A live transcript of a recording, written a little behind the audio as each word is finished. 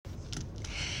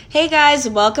Hey guys,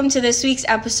 welcome to this week's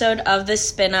episode of The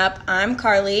Spin Up. I'm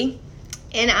Carly.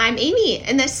 And I'm Amy.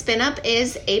 And The Spin Up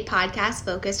is a podcast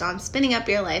focused on spinning up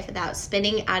your life without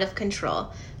spinning out of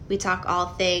control. We talk all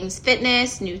things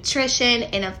fitness, nutrition,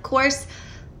 and of course,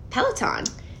 Peloton.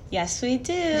 Yes, we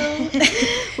do.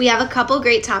 We have a couple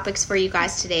great topics for you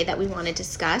guys today that we want to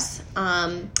discuss.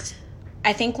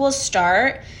 I think we'll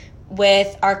start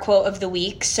with our quote of the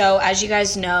week. So as you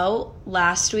guys know,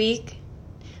 last week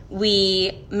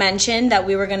we mentioned that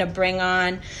we were going to bring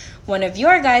on one of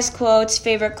your guys'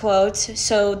 favorite quotes.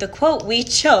 So the quote we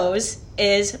chose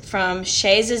is from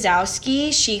Shay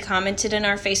Zazowski. She commented in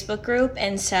our Facebook group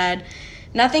and said,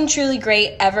 "Nothing truly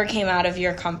great ever came out of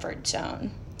your comfort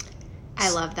zone."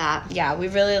 I love that. Yeah, we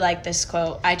really like this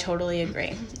quote. I totally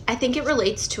agree. I think it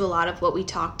relates to a lot of what we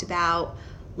talked about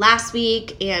last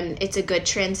week, and it's a good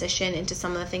transition into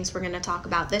some of the things we're going to talk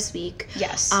about this week.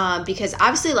 Yes. Because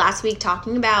obviously last week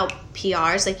talking about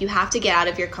PRs, like you have to get out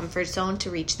of your comfort zone to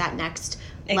reach that next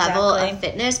level of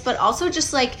fitness, but also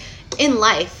just like in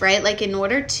life, right? Like in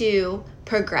order to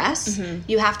progress,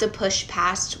 you have to push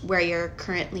past where you're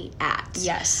currently at.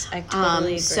 Yes, I totally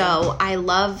agree. So I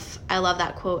love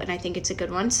that quote, and I think it's a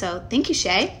good one. So thank you,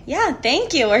 Shay. Yeah,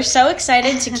 thank you. We're so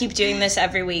excited to keep doing this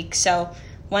every week. So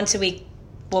once a week,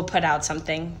 we'll put out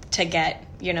something to get,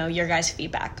 your guys'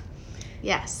 feedback.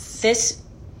 Yes. This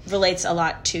relates a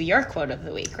lot to your quote of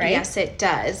the week, right? Yes, it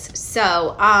does.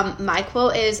 So my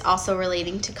quote is also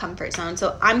relating to comfort zone.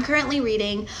 So I'm currently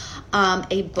reading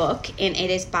a book, and it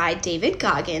is by David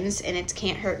Goggins, and it's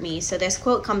Can't Hurt Me. So this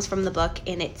quote comes from the book,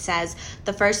 and it says,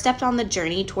 "The first step on the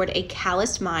journey toward a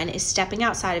calloused mind is stepping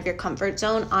outside of your comfort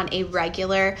zone on a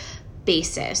regular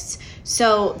basis."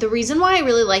 So the reason why I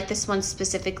really like this one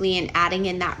specifically and adding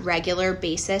in that regular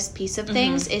basis piece of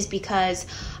things is because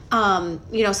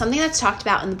something that's talked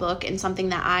about in the book and something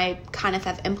that I kind of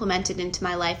have implemented into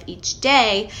my life each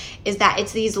day is that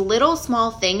it's these little small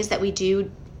things that we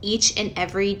do each and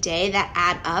every day that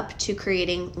add up to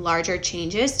creating larger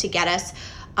changes to get us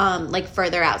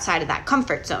further outside of that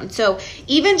comfort zone. So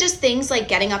even just things like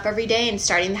getting up every day and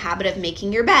starting the habit of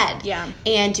making your bed,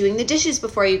 and doing the dishes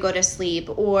before you go to sleep,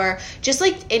 or just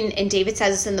like, and David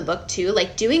says this in the book too,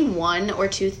 like doing one or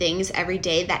two things every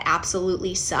day that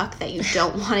absolutely suck that you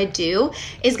don't want to do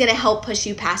is going to help push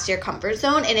you past your comfort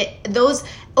zone. And those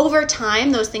over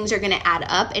time, those things are going to add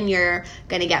up and you're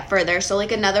going to get further. So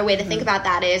like another way to think about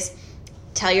that is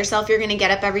tell yourself you're going to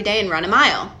get up every day and run a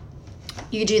mile.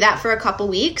 You do that for a couple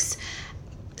weeks.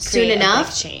 Soon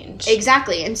enough, change.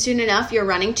 Exactly. And soon enough, you're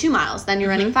running 2 miles. Then you're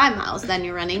running 5 miles. Then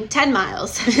you're running 10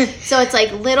 miles. So it's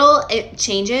like little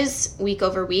changes week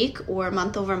over week or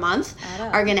month over month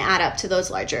are going to add up to those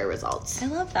larger results. I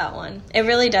love that one. It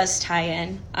really does tie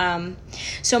in.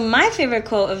 So my favorite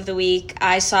quote of the week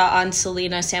I saw on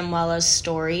Selena Samuela's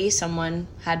story. Someone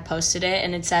had posted it,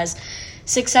 and it says,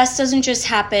 "Success doesn't just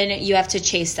happen. You have to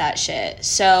chase that shit."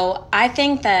 So I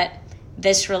think that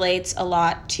this relates a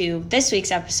lot to this week's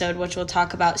episode, which we'll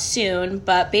talk about soon.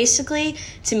 But basically,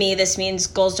 to me, this means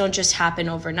goals don't just happen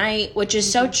overnight, which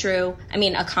is so true. I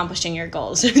mean, accomplishing your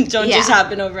goals don't just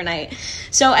happen overnight.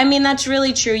 So, I mean, that's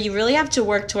really true. You really have to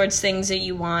work towards things that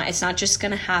you want. It's not just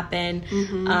going to happen.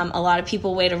 A lot of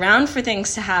people wait around for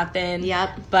things to happen.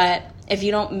 But if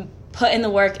you don't put in the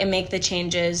work and make the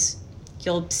changes,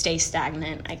 you'll stay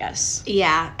stagnant, I guess.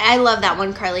 Yeah, I love that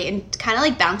one, Carly. And kind of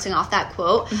like bouncing off that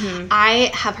quote, I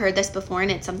have heard this before,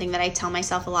 and it's something that I tell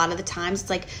myself a lot of the times.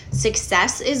 It's like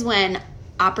success is when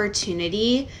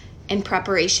opportunity and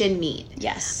preparation meet.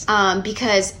 Yes.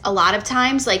 Because a lot of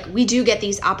times, like, we do get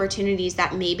these opportunities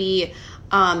that maybe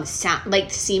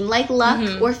seem like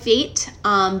luck or fate,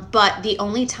 but the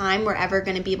only time we're ever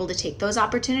going to be able to take those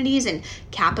opportunities and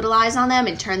capitalize on them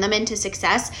and turn them into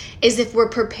success is if we're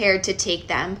prepared to take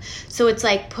them. So it's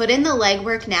like, put in the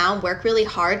legwork now, work really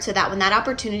hard so that when that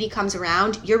opportunity comes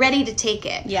around, you're ready to take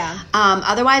it.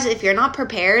 Otherwise, if you're not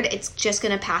prepared, it's just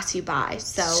going to pass you by.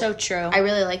 So true. I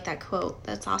really like that quote.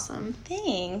 That's awesome.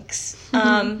 Thanks.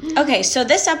 Okay, so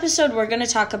this episode we're going to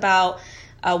talk about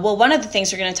one of the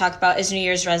things we're going to talk about is New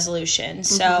Year's resolutions.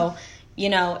 So,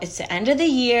 it's the end of the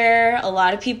year. A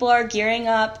lot of people are gearing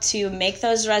up to make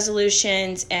those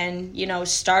resolutions and,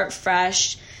 start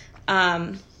fresh.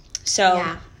 I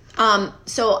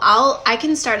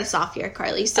can start us off here,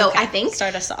 Carly. So okay, I think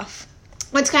start us off.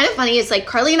 What's kind of funny is, like,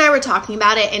 Carly and I were talking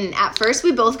about it, and at first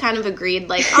we both kind of agreed,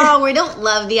 like, oh, we don't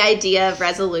love the idea of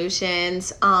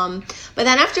resolutions. But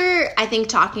then after, I think,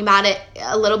 talking about it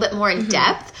a little bit more in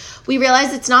depth, we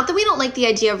realized it's not that we don't like the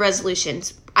idea of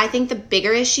resolutions. I think the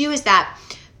bigger issue is that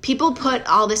people put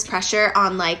all this pressure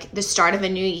on, like, the start of a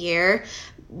new year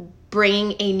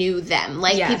bringing a new them.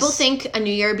 Like, yes. people think a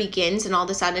new year begins and all of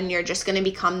a sudden you're just going to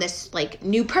become this, like,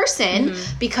 new person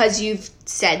because you've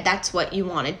said that's what you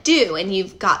want to do and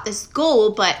you've got this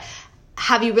goal, but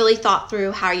have you really thought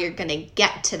through how you're going to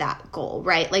get to that goal,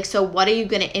 right? Like, so what are you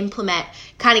going to implement,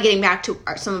 kind of getting back to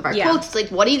some of our quotes, like,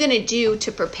 what are you going to do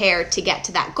to prepare to get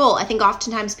to that goal? I think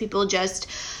oftentimes people just,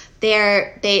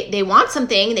 they want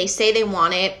something, they say they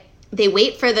want it, they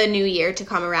wait for the new year to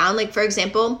come around. Like, for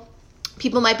example,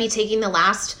 people might be taking the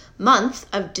last month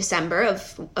of December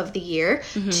of the year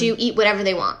to eat whatever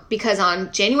they want because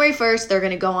on January 1st, they're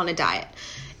going to go on a diet.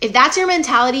 If that's your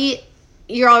mentality,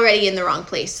 you're already in the wrong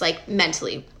place, like,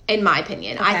 mentally, in my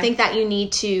opinion. Okay. I think that you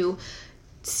need to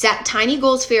set tiny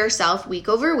goals for yourself week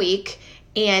over week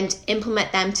and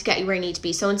implement them to get you where you need to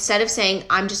be. So instead of saying,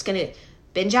 I'm just going to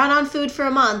binge out on food for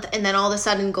a month and then all of a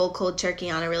sudden go cold turkey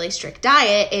on a really strict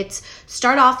diet, it's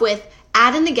start off with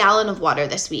add in a gallon of water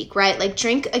this week, right? Like,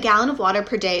 drink a gallon of water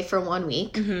per day for 1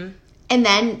 week. And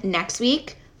then next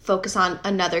week, focus on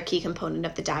another key component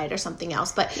of the diet or something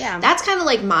else. But that's kind of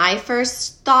like my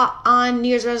first thought on New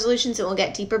Year's resolutions, and we'll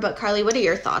get deeper. But Carly, what are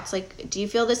your thoughts? Like, do you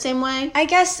feel the same way?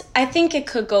 I think it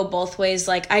could go both ways.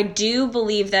 Like, I do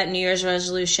believe that New Year's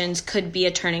resolutions could be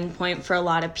a turning point for a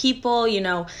lot of people. You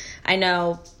know, I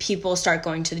know people start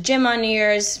going to the gym on New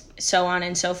Year's, so on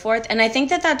and so forth. And I think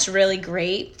that that's really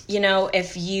great, you know,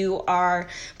 if you are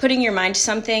putting your mind to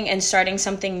something and starting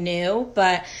something new.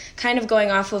 But kind of going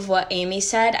off of what Amy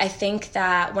said, I think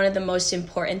that one of the most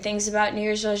important things about New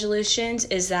Year's resolutions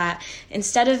is that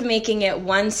instead of making it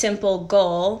one simple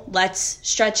goal, let's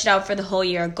stretch it out for the whole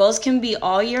year. Goals can be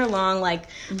all year long. Like,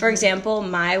 for example,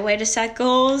 my way to set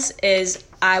goals is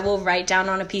I will write down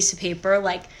on a piece of paper,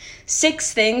 like,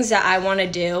 6 things that I want to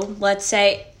do. Let's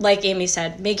say, like Amy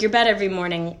said, make your bed every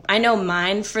morning. I know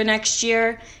mine for next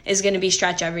year is going to be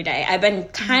stretch every day. I've been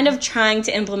kind of trying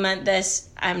to implement this.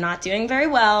 I'm not doing very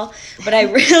well, but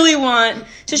I really want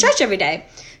to stretch every day.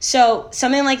 So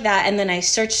something like that, and then I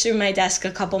search through my desk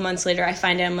a couple months later, I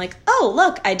find it, I'm like, oh,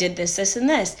 look, I did this, this, and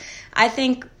this. I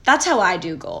think that's how I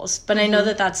do goals, but I know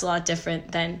that that's a lot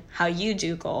different than how you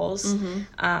do goals.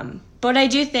 But what I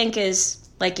do think is,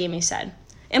 like Amy said,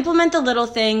 implement the little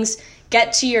things,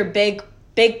 get to your big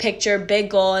picture, big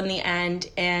goal in the end,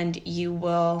 and you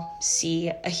will see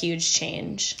a huge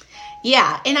change.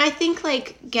 Yeah, and I think,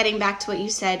 like, getting back to what you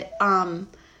said,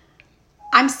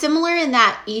 I'm similar in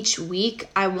that each week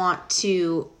I want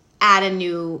to add a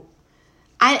new,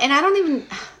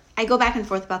 I go back and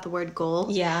forth about the word goal.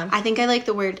 Yeah. I think I like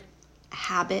the word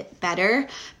habit better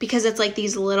because it's like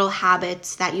these little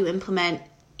habits that you implement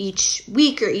each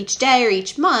week or each day or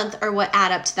each month are what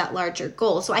add up to that larger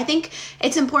goal. So I think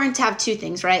it's important to have 2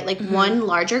 things, right? Like one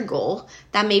larger goal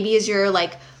that maybe is your,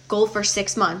 like, goal for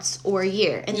 6 months or a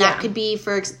year. And that could be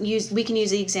we can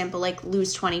use the example, like,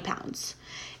 lose 20 pounds.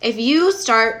 If you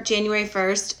start January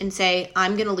 1st and say,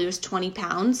 I'm going to lose 20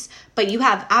 pounds, but you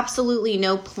have absolutely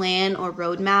no plan or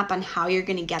roadmap on how you're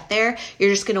going to get there,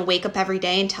 you're just going to wake up every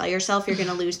day and tell yourself you're going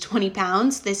to lose 20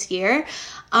 pounds this year,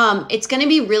 it's going to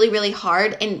be really, really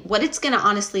hard. And what it's going to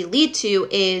honestly lead to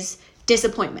is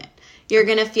disappointment. You're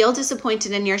going to feel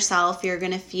disappointed in yourself. You're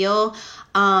going to feel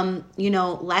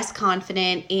less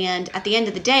confident. And at the end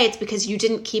of the day, it's because you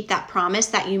didn't keep that promise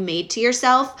that you made to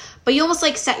yourself, but you almost,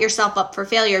 like, set yourself up for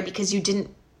failure because you didn't,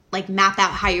 like, map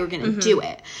out how you were going to do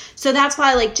it. So that's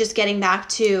why, like, just getting back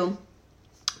to,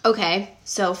 okay,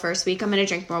 so first week, I'm going to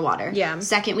drink more water. Yeah.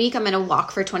 Second week, I'm going to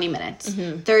walk for 20 minutes.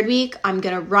 Third week, I'm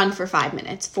going to run for 5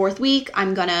 minutes. Fourth week,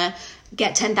 I'm going to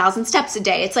get 10,000 steps a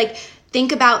day. It's like,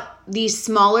 think about these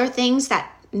smaller things that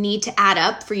need to add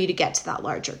up for you to get to that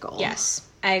larger goal. Yes,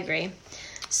 I agree.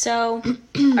 So,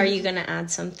 are you going to add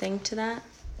something to that?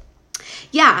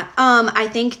 Yeah, I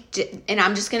think, and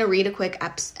I'm just going to read a quick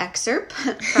excerpt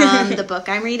from the book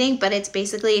I'm reading, but it's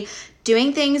basically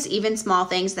doing things, even small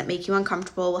things that make you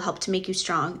uncomfortable, will help to make you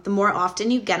strong. The more often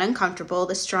you get uncomfortable,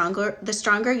 the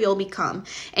stronger you'll become,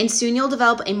 and soon you'll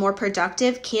develop a more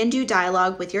productive, can-do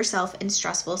dialogue with yourself in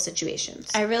stressful situations.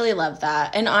 I really love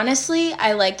that. And honestly,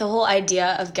 I like the whole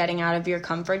idea of getting out of your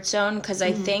comfort zone because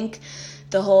I think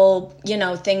the whole,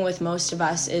 thing with most of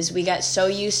us is we get so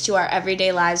used to our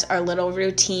everyday lives, our little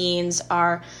routines,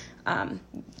 our,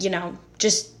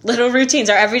 just little routines,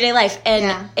 our everyday life.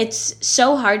 And it's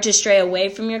so hard to stray away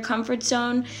from your comfort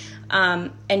zone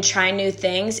and try new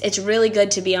things. It's really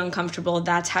good to be uncomfortable.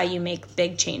 That's how you make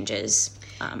big changes.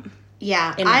 In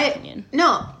my opinion.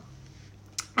 No,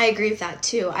 I agree with that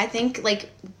too. I think,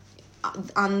 like,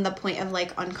 on the point of,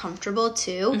 like, uncomfortable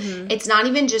too, it's not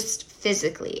even just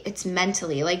physically, it's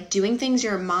mentally, like, doing things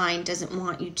your mind doesn't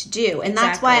want you to do. And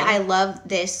that's why I love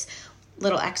this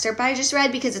little excerpt I just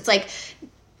read, because it's like,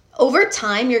 over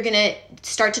time, you're going to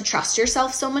start to trust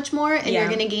yourself so much more, and you're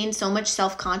going to gain so much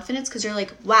self-confidence, because you're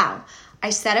like, wow, I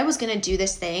said I was going to do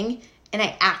this thing, and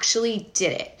I actually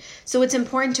did it. So it's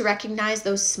important to recognize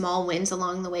those small wins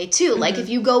along the way too. Like if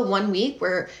you go 1 week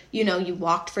where, you know, you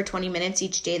walked for 20 minutes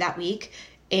each day that week,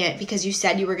 and because you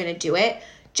said you were going to do it,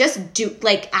 just do,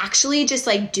 like, actually just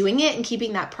like doing it and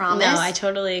keeping that promise. No, I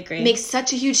totally agree. Makes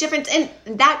such a huge difference. And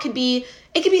that could be,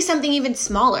 it could be something even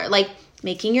smaller, like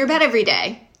making your bed every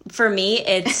day. For me,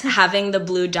 it's having the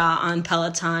blue dot on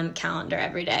Peloton calendar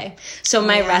every day. So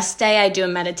my rest day, I do a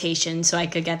meditation so I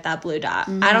could get that blue dot.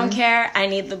 I don't care. I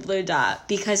need the blue dot,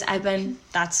 because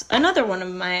that's another one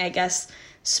of my, I guess,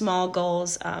 small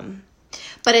goals.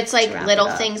 But it's like little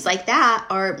things like that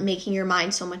are making your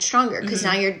mind so much stronger, because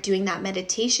now you're doing that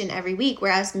meditation every week.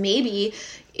 Whereas maybe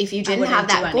if you didn't have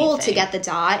that goal to get the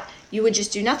dot, you would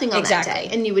just do nothing on that day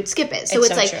and you would skip it. So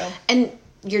it's like, true. And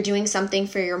you're doing something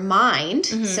for your mind.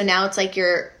 So now it's like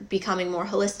you're becoming more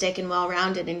holistic and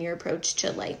well-rounded in your approach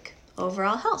to like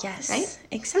overall health. Yes, right?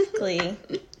 Exactly.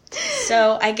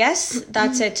 So I guess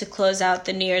that's it to close out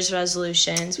the New Year's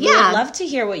resolutions. We would love to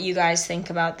hear what you guys think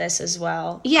about this as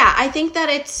well. Yeah, I think that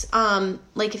it's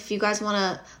like, if you guys want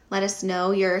to let us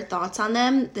know your thoughts on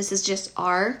them. This is just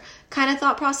our kind of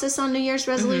thought process on New Year's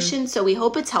resolutions. So we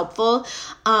hope it's helpful.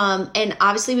 And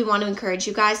obviously we want to encourage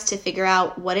you guys to figure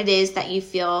out what it is that you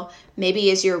feel maybe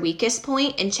is your weakest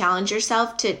point, and challenge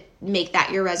yourself to make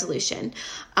that your resolution.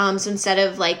 So instead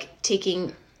of like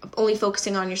only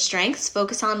focusing on your strengths,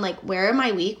 focus on like, where am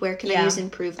I weak? Where can I use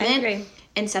improvement? I agree.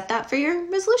 And set that for your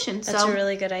resolution. That's a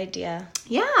really good idea.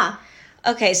 Yeah.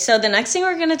 Okay, so the next thing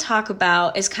we're going to talk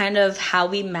about is kind of how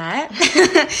we met.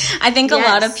 I think a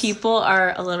lot of people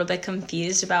are a little bit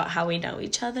confused about how we know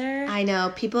each other. I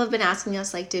know. People have been asking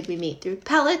us, like, did we meet through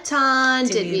Peloton?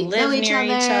 Did we know each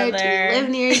other? Did we live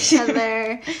near each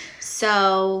other?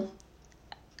 So,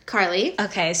 Carly.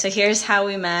 Okay, so here's how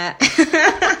we met.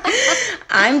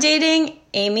 I'm dating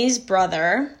Amy's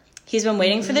brother. He's been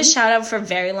waiting for this shout out for a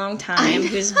very long time.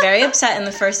 He was very upset in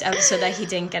the first episode that he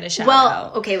didn't get a shout out.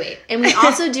 Well, okay, wait. And we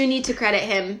also do need to credit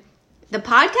him. The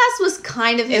podcast was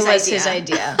kind of his idea. It was his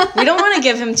idea. We don't want to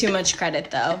give him too much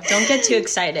credit, though. Don't get too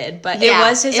excited. But it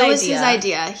was his idea. It was his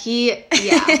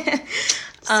idea.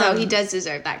 So he does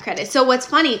deserve that credit. So what's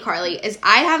funny, Carly, is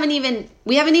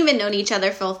we haven't even known each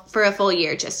other for a full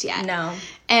year just yet. No.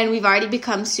 And we've already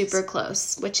become super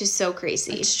close, which is so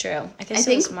crazy. It's true. I guess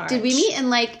it was March. Did we meet in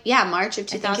March of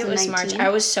 2019? I think it was March. I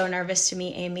was so nervous to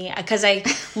meet Amy because I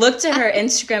looked at her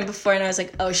Instagram before and I was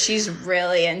like, oh, she's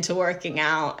really into working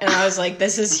out. And I was like,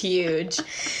 this is huge.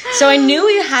 So I knew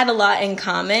we had a lot in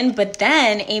common, but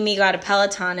then Amy got a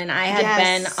Peloton and I had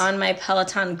been on my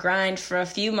Peloton grind for a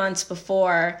few months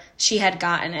before she had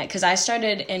gotten it. Because I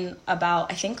started in about,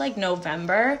 I think like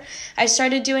November. I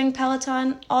started doing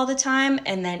Peloton all the time,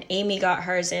 and then Amy got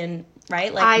hers in,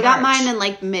 right? Like I got mine in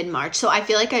like mid-March. So I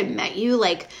feel like I met you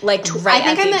right I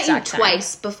think I met you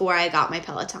twice before I got my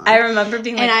Peloton. I remember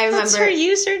being like, that's her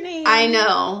username. I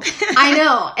know.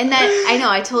 And then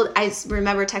I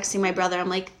remember texting my brother. I'm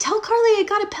like, tell Carly I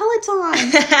got a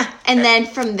Peloton. And then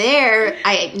from there,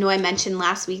 I know I mentioned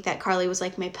last week that Carly was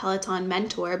like my Peloton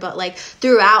mentor, but like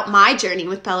throughout my journey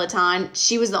with Peloton,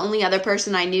 she was the only other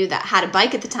person I knew that had a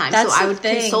bike at the time. So I would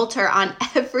consult her on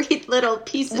every little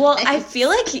piece of it. Well, I feel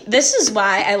like this is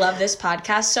why I love this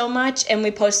podcast so much, and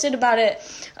we posted about it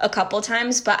a couple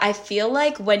times, but I feel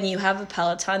like when you have a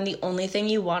Peloton, the only thing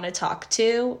you want to talk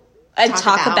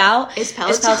about is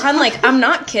Peloton. Like, I'm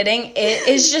not kidding. It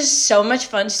is just so much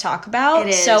fun to talk about. It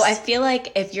is. So I feel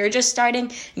like if you're just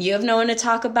starting, you have no one to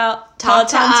talk about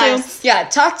Peloton to. Yeah,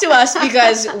 talk to us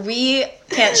because we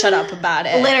can't shut up about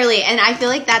it. Literally. And I feel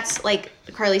like that's, like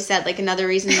Carly said, like another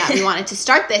reason that we wanted to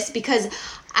start this, because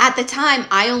at the time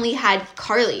I only had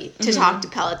Carly to talk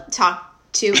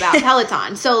to about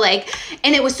Peloton. So like,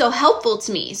 and it was so helpful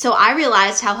to me. So I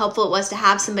realized how helpful it was to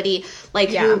have somebody like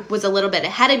who was a little bit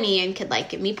ahead of me and could like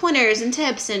give me pointers and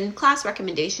tips and class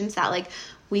recommendations that like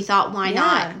we thought, why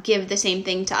not give the same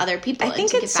thing to other people I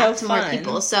think and to it's give back so to fun. more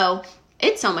people. So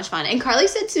it's so much fun. And Carly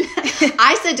said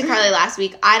I said to Carly last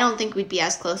week, I don't think we'd be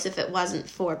as close if it wasn't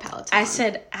for Peloton. I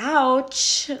said,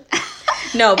 ouch.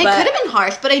 No, but it could have been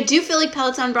harsh, but I do feel like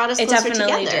Peloton brought us closer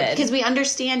definitely together because we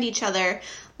understand each other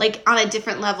like on a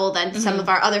different level than some of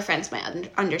our other friends might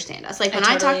understand us. Like when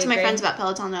I talk to my friends about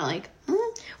Peloton, they're like,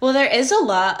 Well, there is a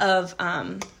lot of,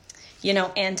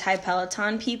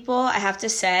 anti-Peloton people. I have to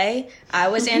say, I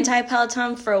was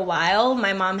anti-Peloton for a while.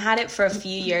 My mom had it for a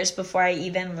few years before I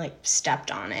even,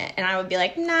 stepped on it. And I would be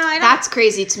like, no, I don't. That's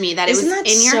crazy to me that it was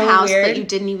in your house, weird? But you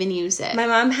didn't even use it. My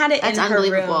mom had it in her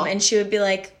room, and she would be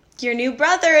like, your new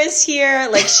brother is here.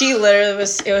 She literally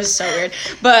it was so weird.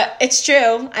 But it's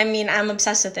true. I mean, I'm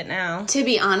obsessed with it now. To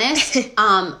be honest,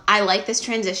 I like this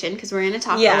transition because we're going to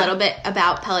talk a little bit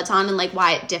about Peloton and,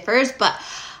 why it differs. But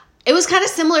it was kind of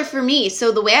similar for me.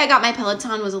 So the way I got my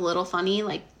Peloton was a little funny.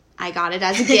 I got it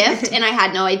as a gift, and I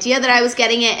had no idea that I was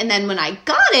getting it. And then when I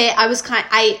got it,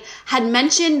 I had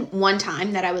mentioned one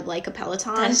time that I would like a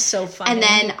Peloton. That's so funny. And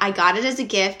then I got it as a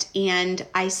gift, and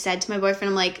I said to my boyfriend,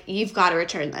 I'm like, you've got to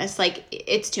return this.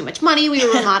 It's too much money. We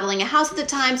were remodeling a house at the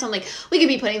time, so I'm like, we could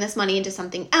be putting this money into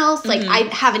something else. I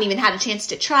haven't even had a chance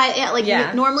to try it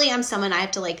yet. Normally I'm someone I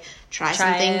have to, try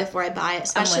something before I buy it,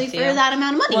 especially for that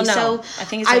amount of money. Well, no, so I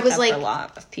think it's that for a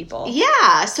lot of people.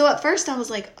 Yeah. So at first I was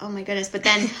like, oh my goodness. But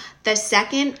then the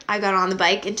second I got on the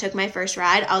bike and took my first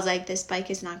ride, I was like, this bike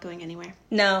is not going anywhere.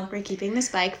 No. We're keeping this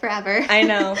bike forever. I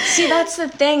know. See, that's the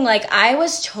thing. I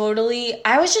was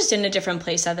just in a different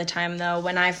place at the time, though.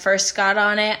 When I first got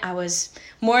on it, I was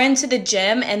more into the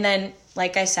gym. And then,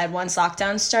 like I said, once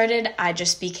lockdown started, I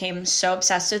just became so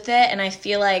obsessed with it. And I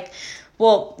feel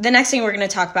the next thing we're going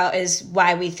to talk about is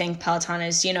why we think Peloton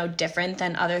is, different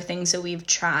than other things that we've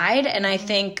tried. And I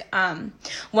think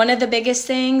one of the biggest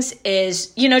things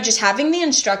is, just having the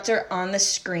instructor on the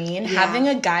screen, having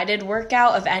a guided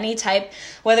workout of any type,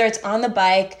 whether it's on the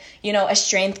bike, a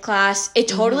strength class, it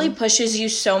totally pushes you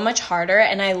so much harder.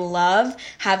 And I love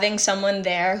having someone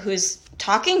there who's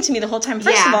talking to me the whole time.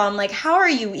 First of all, I'm like, how are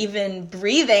you even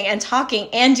breathing and talking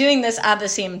and doing this at the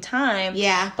same time?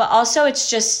 Yeah. But also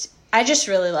I just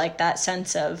really like that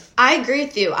sense of... I agree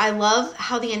with you. I love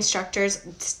how the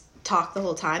instructors talk the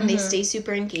whole time. They stay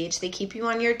super engaged. They keep you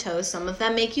on your toes. Some of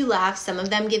them make you laugh. Some of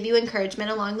them give you encouragement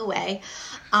along the way.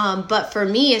 But for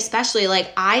me, especially,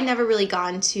 I never really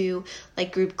got into,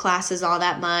 group classes all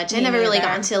that much. I never really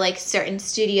got into, certain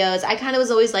studios. I kind of was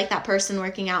always, that person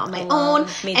working out on my own.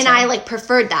 Me and too. I,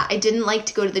 preferred that. I didn't like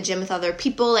to go to the gym with other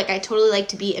people. I totally like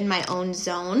to be in my own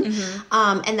zone.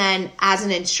 And then as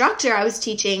an instructor, I was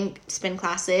teaching spin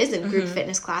classes and group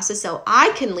fitness classes, so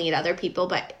I can lead other people,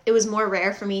 but it was more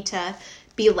rare for me to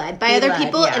be led by other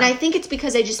people. And I think it's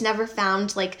because I just never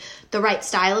found the right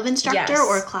style of instructor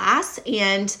or class.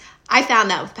 And I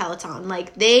found that with Peloton.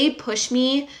 They push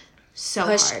me so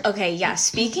hard. Okay, yeah.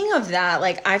 Speaking of that,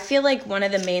 I feel one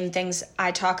of the main things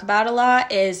I talk about a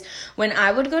lot is when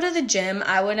I would go to the gym,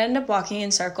 I would end up walking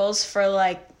in circles for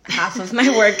half of my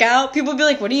workout. People would be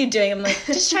like, what are you doing? I'm like,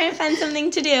 just trying to find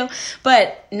something to do.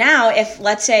 But now if,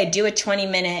 let's say, I do a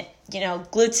 20-minute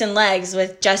glutes and legs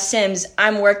with Jess Sims,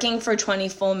 I'm working for 20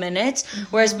 full minutes,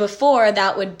 whereas before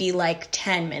that would be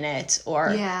 10 minutes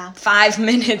or 5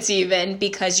 minutes even,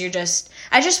 because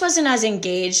I just wasn't as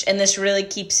engaged, and this really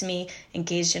keeps me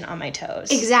engaged and on my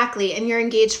toes. Exactly, and you're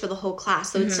engaged for the whole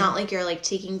class, so it's not like you're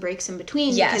taking breaks in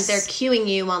between, because they're cueing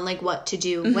you on what to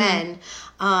do when.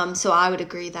 So I would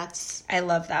agree I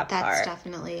love that part. That's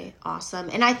definitely awesome.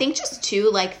 And I think just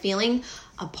too, feeling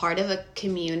a part of a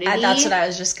community. That's what I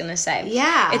was just going to say.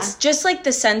 Yeah. It's just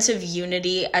the sense of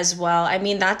unity as well. I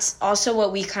mean, that's also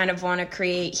what we kind of want to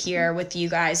create here with you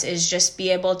guys, is just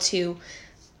be able to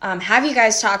have you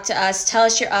guys talk to us, tell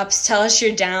us your ups, tell us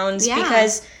your downs. Yeah.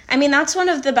 Because, I mean, that's one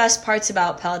of the best parts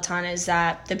about Peloton, is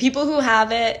that the people who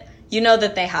have it,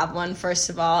 that they have one, first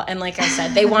of all. And like I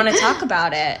said, they want to talk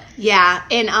about it. Yeah.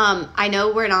 And I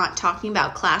know we're not talking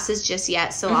about classes just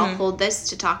yet, so I'll hold this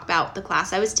to talk about the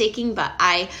class I was taking. But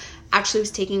I actually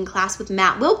was taking a class with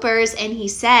Matt Wilpers, and he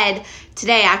said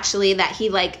today, actually, that he,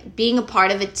 being a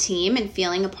part of a team and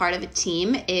feeling a part of a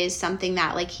team is something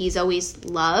that, he's always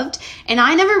loved. And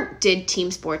I never did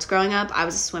team sports growing up. I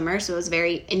was a swimmer, so it was a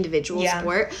very individual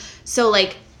sport. So,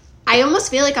 I almost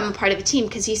feel like I'm a part of a team,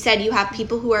 because he said you have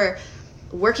people who are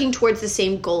working towards the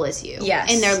same goal as you.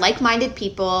 Yes. And they're like-minded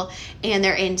people, and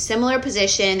they're in similar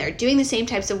position. They're doing the same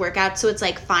types of workouts. So it's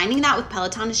finding that with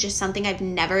Peloton is just something I've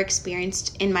never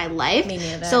experienced in my life. Me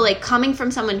neither. So coming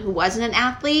from someone who wasn't an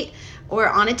athlete or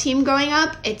on a team growing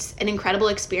up, it's an incredible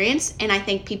experience. And I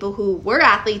think people who were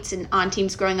athletes and on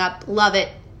teams growing up love it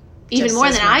even just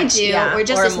more than I do, or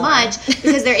just as much,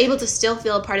 because they're able to still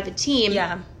feel a part of a team.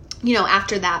 Yeah.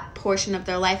 After that portion of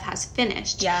their life has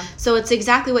finished. Yeah. So it's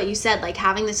exactly what you said,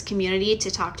 having this community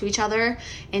to talk to each other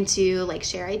and to,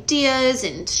 share ideas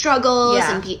and struggles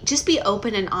and just be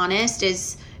open and honest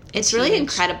is It's really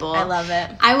incredible. I love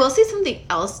it. I will say something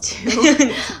else,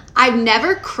 too. I've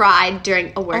never cried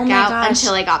during a workout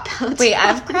until I got Peloton. Wait,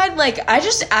 I've cried,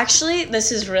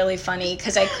 this is really funny,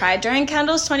 because I cried during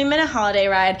Kendall's 20-minute holiday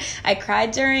ride. I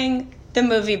cried during the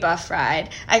movie buff ride.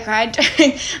 I cried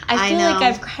during... I feel like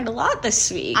I've cried a lot this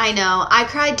week. I know. I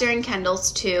cried during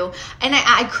Kendall's, too. And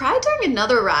I cried during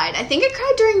another ride. I think I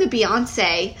cried during the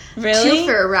Beyonce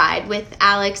twofer ride with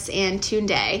Alex and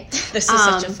Tunde. This is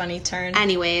such a funny turn.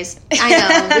 Anyways, I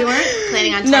know. We weren't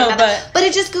planning on talking about that. But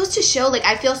it just goes to show,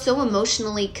 I feel so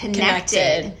emotionally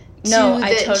connected to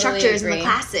the instructors and the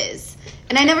classes.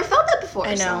 And I never felt that before.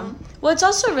 I know. Well, it's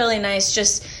also really nice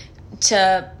just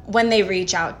to, when they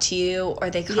reach out to you or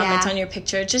they comment on your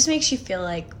picture, it just makes you feel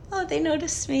like, oh, they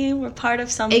noticed me. We're part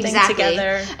of something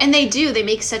together. And they do. They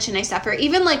make such a nice effort.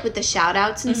 Even with the shout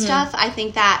outs and stuff, I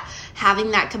think that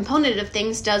having that component of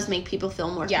things does make people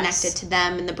feel more connected to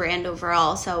them and the brand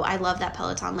overall. So I love that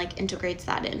Peloton integrates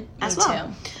that in as well.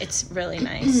 Me too. It's really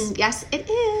nice. Yes, it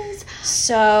is.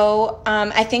 So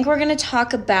I think we're going to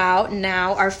talk about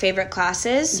now our favorite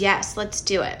classes. Yes, let's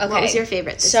do it. Okay. What was your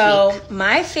favorite this week? So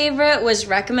my favorite was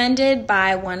recommended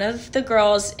by one of the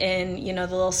girls in, the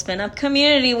little spin-up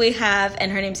community we have,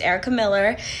 and her name's Erica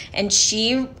Miller, and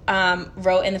she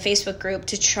wrote in the Facebook group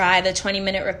to try the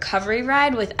 20-minute recovery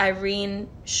ride with Irene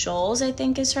Scholes, I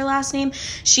think is her last name.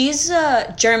 She's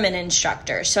a German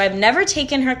instructor, so I've never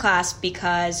taken her class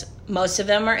because most of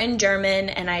them are in German,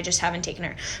 and I just haven't taken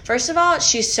her. First of all,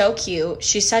 she's so cute.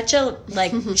 She's such a,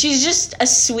 she's just a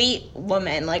sweet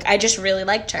woman. I just really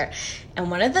liked her. And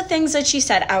one of the things that she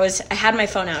said, I had my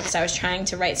phone out because I was trying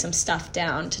to write some stuff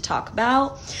down to talk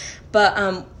about.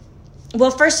 But,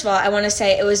 well, first of all, I want to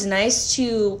say it was nice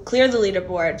to clear the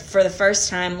leaderboard for the first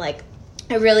time.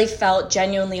 I really felt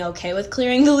genuinely okay with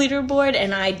clearing the leaderboard,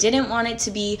 and I didn't want it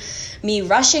to be me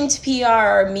rushing to PR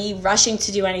or me rushing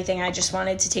to do anything. I just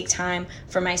wanted to take time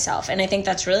for myself, and I think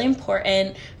that's really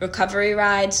important. Recovery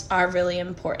rides are really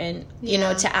important,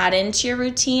 to add into your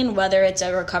routine, whether it's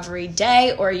a recovery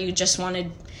day or you just want to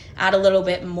add a little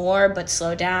bit more but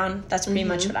slow down. That's pretty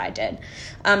much what I did.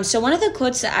 So one of the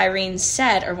quotes that Irene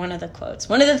said, one of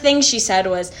the things she said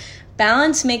was,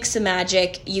 balance makes the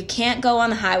magic. You can't go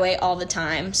on the highway all the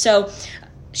time. So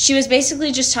she was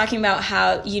basically just talking about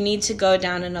how you need to go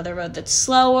down another road that's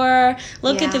slower,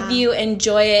 look at the view,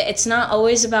 enjoy it. It's not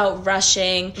always about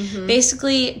rushing.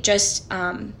 Basically just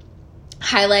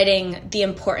highlighting the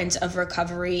importance of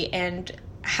recovery and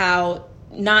how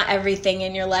not everything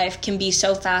in your life can be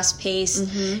so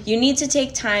fast-paced. You need to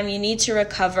take time. You need to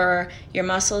recover. Your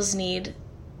muscles need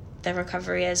the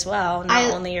recovery as well,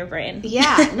 not only your brain.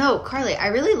 Yeah, no, Carly, I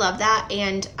really love that,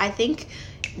 and I think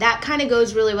that kind of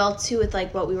goes really well too with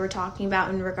what we were talking about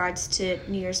in regards to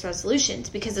New Year's resolutions,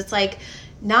 because it's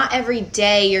not every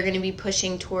day you're going to be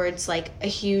pushing towards a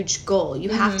huge goal. You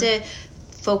have to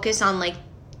focus on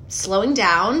slowing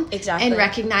down and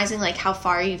recognizing how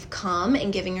far you've come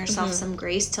and giving yourself some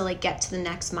grace to get to the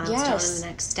next milestone and the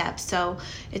next step. So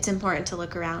it's important to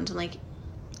look around and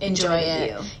enjoy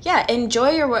it. Yeah,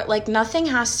 enjoy your work. Nothing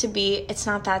has to be, it's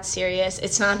not that serious.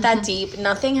 It's not that deep.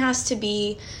 Nothing has to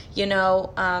be,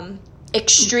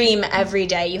 extreme every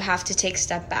day. You have to take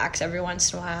step backs every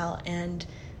once in a while and,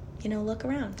 look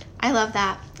around. I love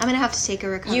that. I'm going to have to take a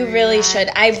recovery. You really should.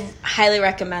 I highly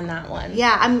recommend that one.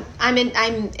 Yeah,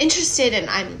 I'm interested, and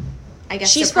I guess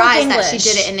she's surprised that she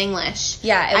did it in English.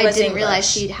 Yeah, I didn't realize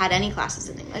she had any classes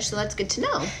in English, so that's good to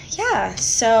know. Yeah,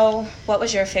 so what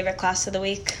was your favorite class of the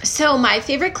week? So my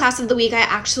favorite class of the week I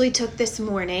actually took this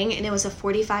morning, and it was a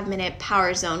 45-minute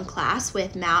Power Zone class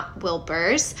with Matt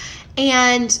Wilpers.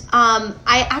 And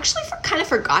I actually kind of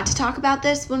forgot to talk about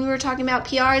this when we were talking about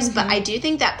PRs, but I do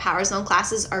think that Power Zone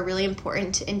classes are really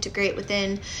important to integrate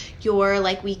within your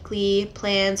weekly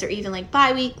plans or even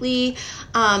bi-weekly,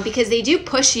 because they do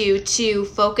push you to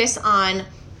focus on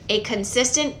a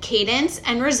consistent cadence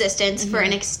and resistance for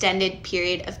an extended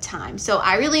period of time. So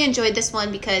I really enjoyed this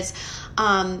one because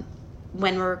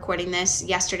when we're recording this,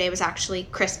 yesterday was actually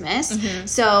Christmas.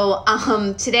 So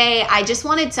today I just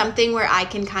wanted something where I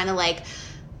can kind of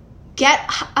get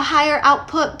a higher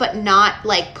output but not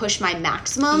push my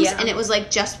maximums. And it was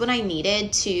just what I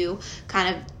needed to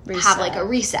kind of have a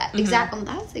reset. Exactly.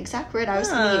 That's the exact word I was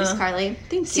going to use, Carly.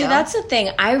 Thank you. See, that's the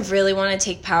thing. I really want to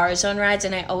take Power Zone rides,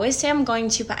 and I always say I'm going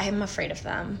to, but I'm afraid of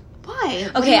them. Why?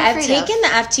 Okay, I've taken the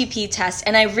FTP test,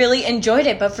 and I really enjoyed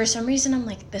it, but for some reason I'm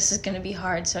this is going to be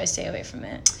hard, so I stay away from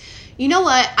it. You know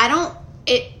what?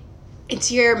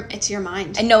 It's your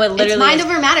mind. I know, it literally it's mind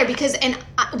over matter, because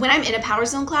when I'm in a Power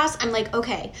Zone class, I'm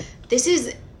okay, this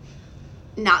is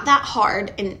not that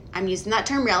hard, and I'm using that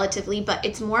term relatively, but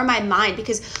it's more my mind,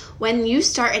 because when you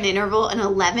start an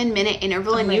 11-minute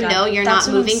interval, and you know you're not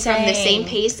moving from the same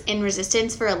pace in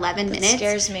resistance for 11 minutes. It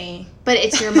scares me. But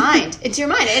it's your mind. It's your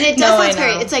mind. And it does sound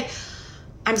scary. It's like,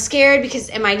 I'm scared because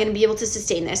am I going to be able to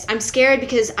sustain this? I'm scared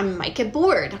because I might get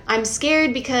bored. I'm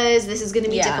scared because this is going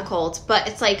to be difficult. But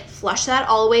it's like, flush that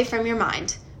all away from your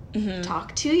mind. Mm-hmm.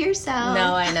 Talk to yourself.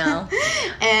 No, I know.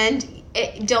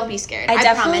 And don't be scared. I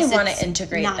definitely want to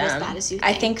integrate not them. As bad as you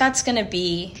think. I think that's going to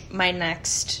be my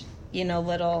next,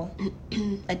 little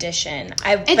addition.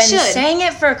 I've been saying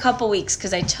it for a couple weeks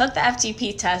because I took the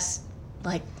FTP test,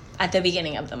 at the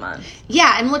beginning of the month.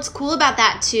 Yeah, and what's cool about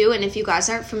that, too, and if you guys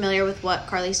aren't familiar with what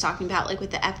Carly's talking about,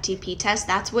 with the FTP test,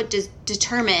 that's what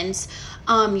determines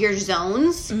your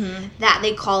zones that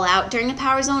they call out during a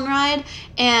Power Zone ride.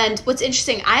 And what's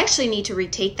interesting, I actually need to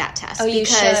retake that test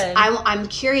because I'm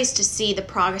curious to see the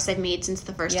progress I've made since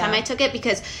the first time I took it,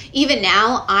 because even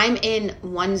now I'm in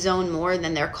one zone more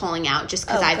than they're calling out, just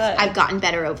because I've gotten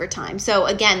better over time. So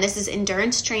again, this is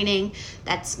endurance training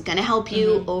that's going to help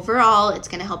you overall. It's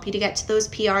going to help you to get to those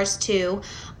PRs too.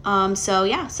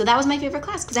 So that was my favorite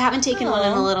class, because I haven't taken one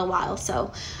in a little while,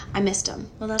 so I missed him.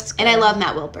 Well, that's good. And I love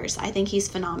Matt Wilpers. I think he's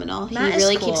phenomenal. Matt he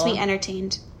really keeps me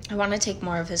entertained. I want to take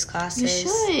more of his classes.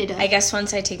 You should. I guess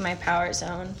once I take my Power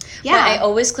Zone. Yeah. But I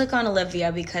always click on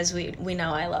Olivia because we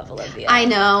know I love Olivia. I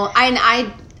know.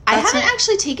 I haven't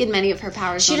actually taken many of her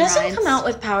Power Zone rides. She doesn't come out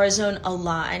with Power Zone a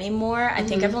lot anymore. I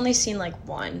think I've only seen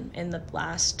one in the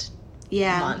last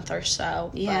month or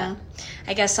so. Yeah. But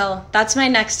I guess that's my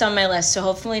next on my list. So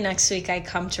hopefully next week I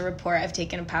come to report I've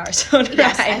taken a Power Zone ride.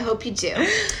 Yes, I hope you do.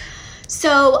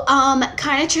 So,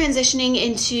 kind of transitioning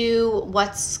into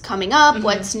what's coming up,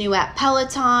 what's new at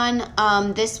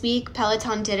Peloton. This week,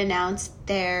 Peloton did announce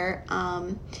their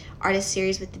artist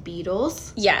series with the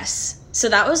Beatles. Yes. So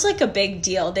that was a big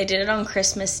deal. They did it on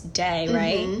Christmas Day,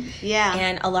 right? Yeah.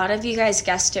 And a lot of you guys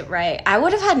guessed it right. I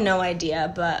would have had no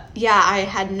idea, but... Yeah, I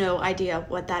had no idea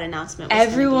what that announcement was.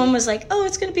 Everyone was like, oh,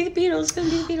 it's going to be the Beatles, it's going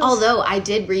to be the Beatles. Although I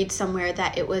did read somewhere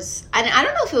that it was... I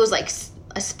don't know if it was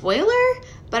a spoiler,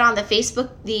 but on the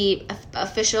Facebook, the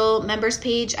official members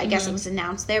page, I guess it was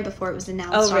announced there before it was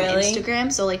announced on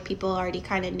Instagram. So, people already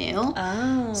kind of knew.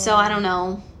 Oh. So I don't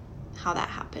know how that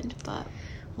happened, but...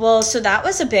 Well, so that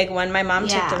was a big one. My mom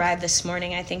took the ride this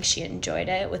morning. I think she enjoyed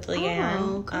it with Leanne.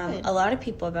 Oh, good. A lot of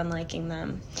people have been liking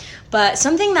them. But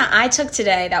something that I took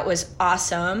today that was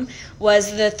awesome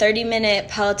was the 30-minute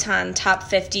Peloton Top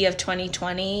 50 of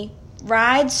 2020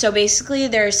 ride. So basically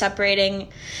they're doing...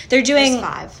 There's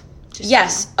 5.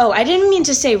 Yes. Oh, I didn't mean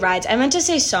to say rides. I meant to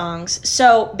say songs.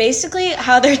 So basically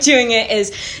how they're doing it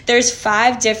is there's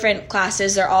 5 different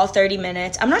classes. They're all 30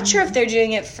 minutes. I'm not sure if they're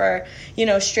doing it for,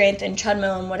 strength and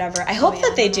treadmill and whatever. I hope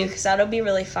that they do, because that'll be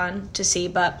really fun to see.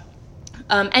 But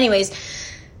anyways,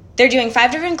 they're doing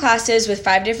 5 different classes with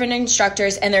 5 different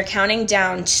instructors, and they're counting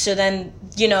down. So then,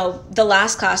 the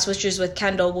last class, which is with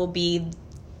Kendall, will be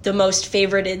the most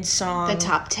favorited song. The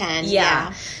top 10.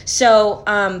 Yeah. So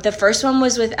the first one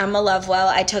was with Emma Lovewell.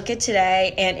 I took it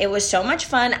today, and it was so much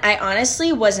fun. I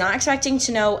honestly was not expecting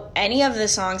to know any of the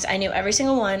songs. I knew every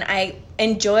single one. I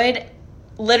enjoyed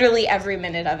literally every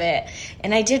minute of it,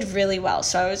 and I did really well.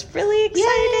 So I was really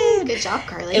excited. Yay! Good job,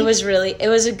 Carly. It was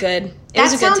a good time.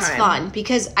 That sounds fun,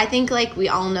 because I think we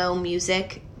all know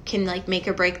music can make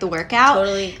or break the workout.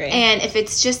 Totally agree. And if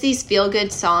it's just these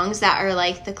feel-good songs that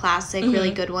are the classic,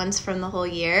 really good ones from the whole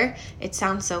year, it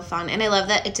sounds so fun. And I love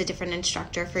that it's a different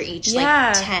instructor for each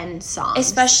 10 songs.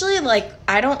 Especially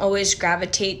I don't always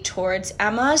gravitate towards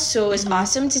Emma, so it was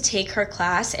awesome to take her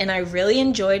class, and I really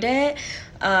enjoyed it.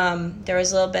 There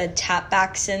was a little bit of tap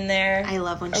backs in there. I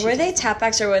love when she were they tap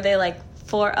backs, or were they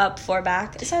 4 up, 4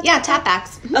 back? Is that tap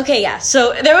backs. Okay, yeah.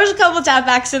 So there was a couple tap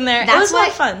backs in there. It was a lot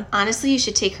of fun. Honestly, you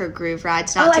should take her groove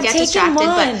rides, not to get distracted,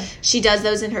 but she does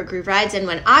those in her groove rides. And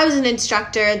when I was an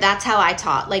instructor, that's how I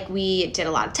taught. We did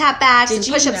a lot of tap backs and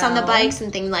push-ups on the bikes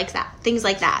and things like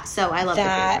that. So I love the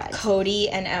groove rides. Cody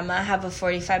and Emma have a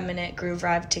 45-minute groove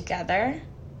ride together.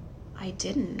 I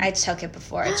didn't. I took it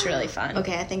before. It's really fun.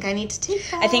 Okay, I think I need to take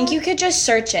that. I think you could just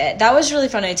search it. That was really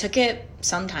fun. I took it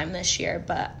sometime this year,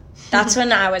 but that's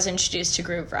when I was introduced to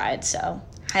groove rides, so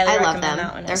highly recommend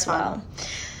that one. They're as well.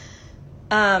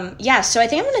 Fun. So I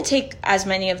think I'm going to take as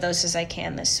many of those as I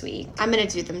can this week. I'm going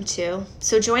to do them too.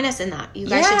 So join us in that. You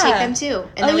guys should take them too.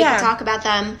 And then we can talk about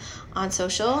them on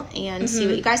social and see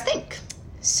what you guys think.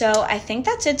 So I think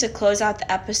that's it to close out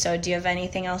the episode. Do you have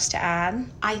anything else to add?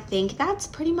 I think that's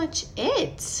pretty much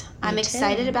it. I'm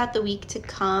excited about the week to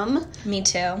come. Me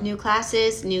too. New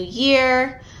classes, new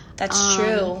year. That's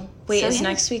true. Wait, is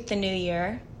next week the new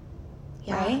year?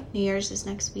 Yeah, right? New Year's is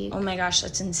next week. Oh my gosh,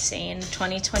 that's insane.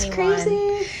 2021.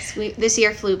 It's crazy. This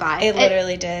year flew by. It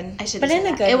literally did. I should but in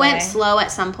a good way. It went slow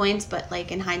at some points, but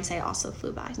like in hindsight also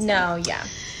flew by. So. No, yeah.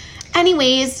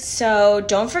 Anyways, so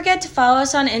don't forget to follow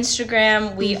us on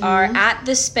Instagram. We are at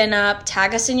The Spin Up.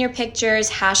 Tag us in your pictures.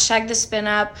 # The Spin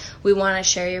Up. We want to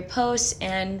share your posts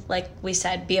and, like we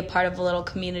said, be a part of a little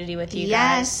community with you guys.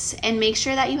 Yes, and make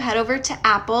sure that you head over to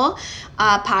Apple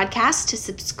Podcasts to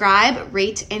subscribe,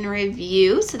 rate, and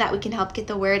review so that we can help get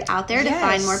the word out there to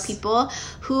find more people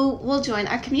who will join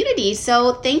our community.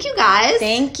 So thank you guys.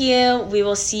 Thank you. We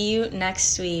will see you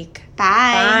next week.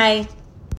 Bye. Bye.